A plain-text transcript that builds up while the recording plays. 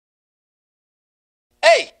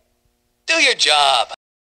Do your job.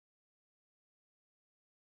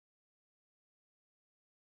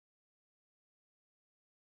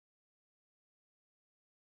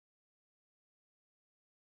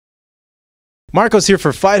 Marco's here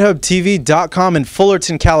for FightHubTV.com in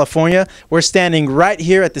Fullerton, California. We're standing right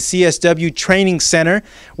here at the CSW Training Center,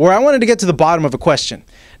 where I wanted to get to the bottom of a question.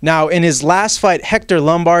 Now, in his last fight, Hector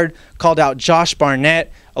Lombard called out Josh Barnett.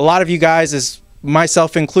 A lot of you guys, as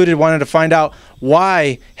myself included, wanted to find out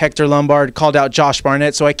why Hector Lombard called out Josh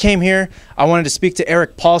Barnett. So I came here. I wanted to speak to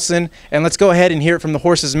Erik Paulson, and let's go ahead and hear it from the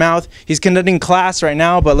horse's mouth. He's conducting class right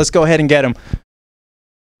now, but let's go ahead and get him.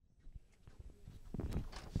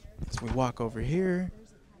 We walk over here,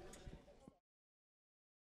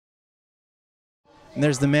 and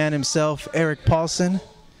there's the man himself, Erik Paulson,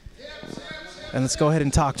 and let's go ahead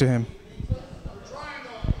and talk to him.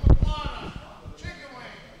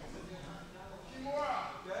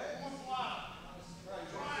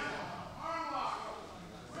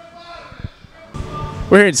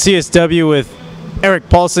 We're here at CSW with Erik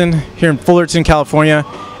Paulson here in Fullerton, California.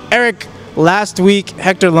 Erik, last week,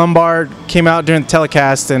 Hector Lombard came out during the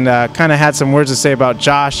telecast and kind of had some words to say about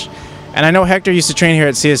Josh. And I know Hector used to train here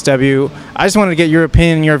at CSW. I just wanted to get your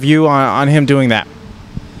opinion, your view on him doing that.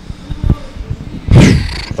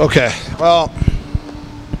 Okay, well,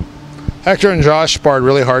 Hector and Josh sparred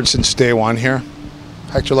really hard since day one here.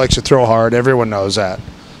 Hector likes to throw hard. Everyone knows that.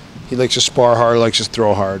 He likes to spar hard, likes to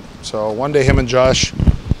throw hard. So one day him and Josh,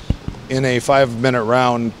 in a 5-minute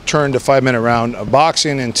round, turned a 5-minute round of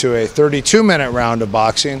boxing into a 32-minute round of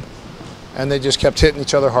boxing, and they just kept hitting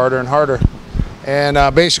each other harder and harder. And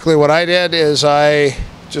basically what I did is I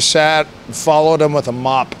just sat and followed them with a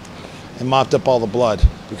mop and mopped up all the blood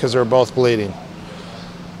because they were both bleeding.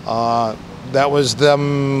 That was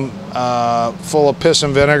them full of piss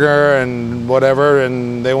and vinegar and whatever,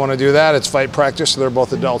 and they want to do that. It's fight practice, so they're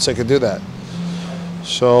both adults, they could do that.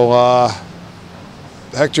 So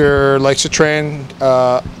Hector likes to train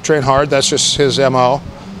hard. That's just his MO.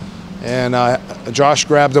 And Josh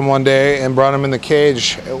grabbed him one day and brought him in the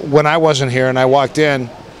cage when I wasn't here, and I walked in,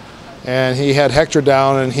 and he had Hector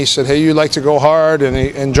down, and he said, "Hey, you like to go hard?"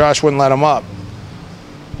 And Josh wouldn't let him up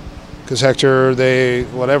because Hector, they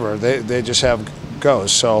just have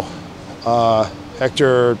goes. So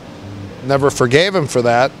Hector never forgave him for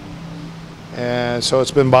that. And so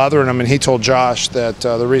it's been bothering him, and he told Josh that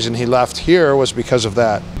the reason he left here was because of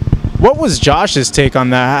that. What was Josh's take on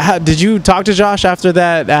that? Did you talk to Josh after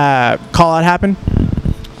that call-out happened?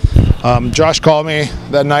 Josh called me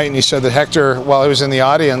that night, and he said that Hector, while he was in the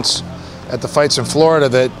audience at the fights in Florida,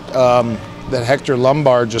 that Hector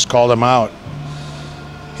Lombard just called him out.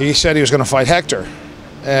 He said he was going to fight Hector.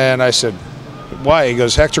 And I said, why? He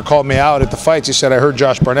goes, Hector called me out at the fights. He said, I heard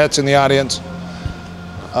Josh Barnett's in the audience.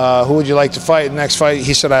 Who would you like to fight? The next fight,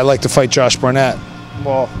 he said, I'd like to fight Josh Barnett.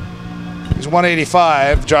 Well, he's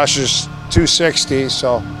 185, Josh is 260,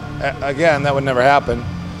 so again, that would never happen.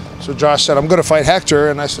 So Josh said, I'm going to fight Hector,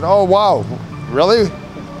 and I said, oh, wow, really?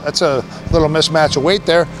 That's a little mismatch of weight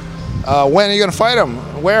there. When are you going to fight him?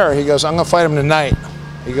 Where? He goes, I'm going to fight him tonight.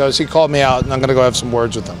 He goes, he called me out, and I'm going to go have some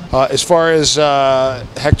words with him. As far as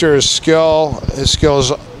Hector's skill, his skill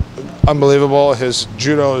is unbelievable. His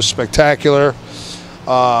judo is spectacular.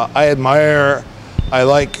 I admire, I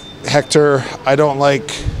like Hector. I don't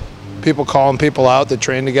like people calling people out that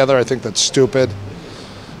train together. I think that's stupid.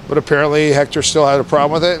 But apparently Hector still had a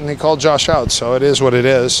problem with it, and he called Josh out, so it is what it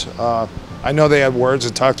is. I know they had words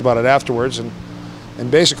and talked about it afterwards, and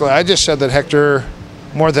basically I just said that Hector,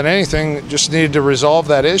 more than anything, just needed to resolve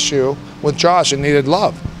that issue with Josh and needed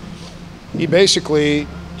love. He basically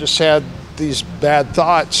just had these bad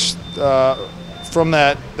thoughts from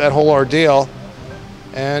that whole ordeal,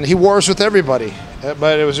 and he wars with everybody.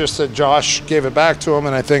 But it was just that Josh gave it back to him,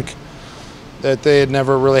 and I think that they had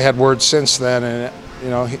never really had words since then. And you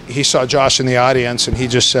know, he saw Josh in the audience, and he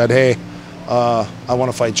just said, hey, I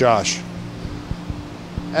want to fight Josh.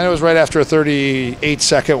 And it was right after a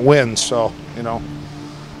 38-second win, so, you know,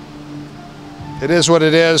 it is what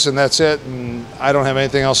it is, and that's it, and I don't have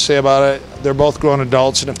anything else to say about it. They're both grown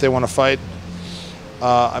adults, and if they want to fight,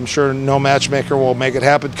 I'm sure no matchmaker will make it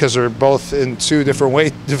happen because they're both in 2 different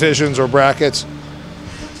weight divisions or brackets.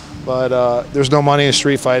 But there's no money in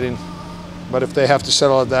street fighting. But if they have to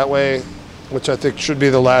settle it that way, which I think should be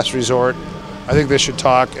the last resort, I think they should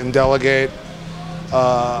talk and delegate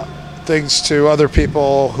things to other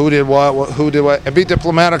people, who did what, and be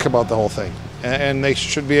diplomatic about the whole thing. And they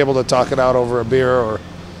should be able to talk it out over a beer or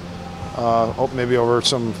maybe over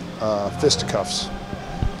some fisticuffs.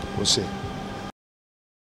 We'll see.